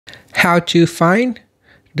how to find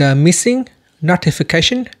the missing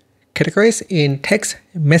notification categories in text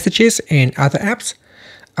messages and other apps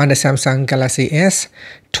on the Samsung Galaxy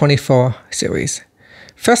S24 series.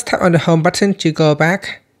 First, tap on the home button to go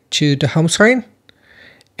back to the home screen.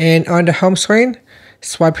 And on the home screen,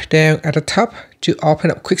 swipe down at the top to open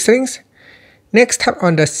up quick settings. Next, tap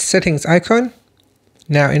on the settings icon.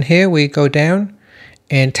 Now in here, we go down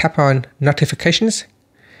and tap on notifications.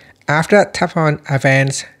 After that, tap on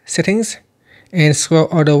advanced settings and scroll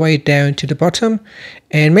all the way down to the bottom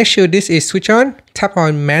and make sure this is switched on. Tap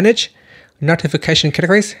on manage notification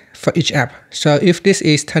categories for each app. So if this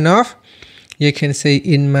is turned off, you can see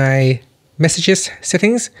in my messages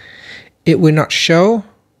settings, it will not show.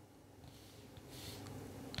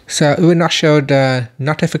 So it will not show the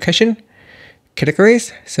notification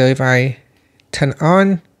categories. So if I turn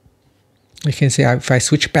on, you can see if I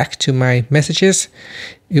switch back to my messages,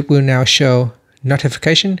 it will now show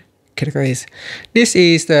notification categories. This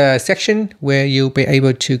is the section where you'll be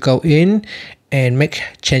able to go in and make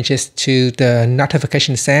changes to the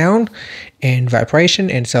notification sound and vibration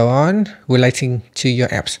and so on relating to your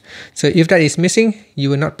apps. So if that is missing, you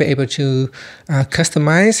will not be able to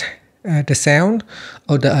customize the sound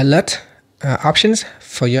or the alert options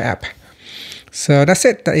for your app. So that's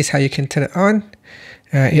it. That is how you can turn it on.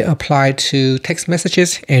 It applies to text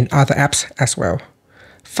messages and other apps as well.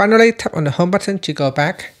 Finally, tap on the home button to go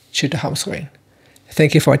back to the home screen.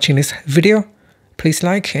 Thank you for watching this video. Please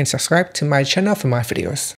like and subscribe to my channel for more videos.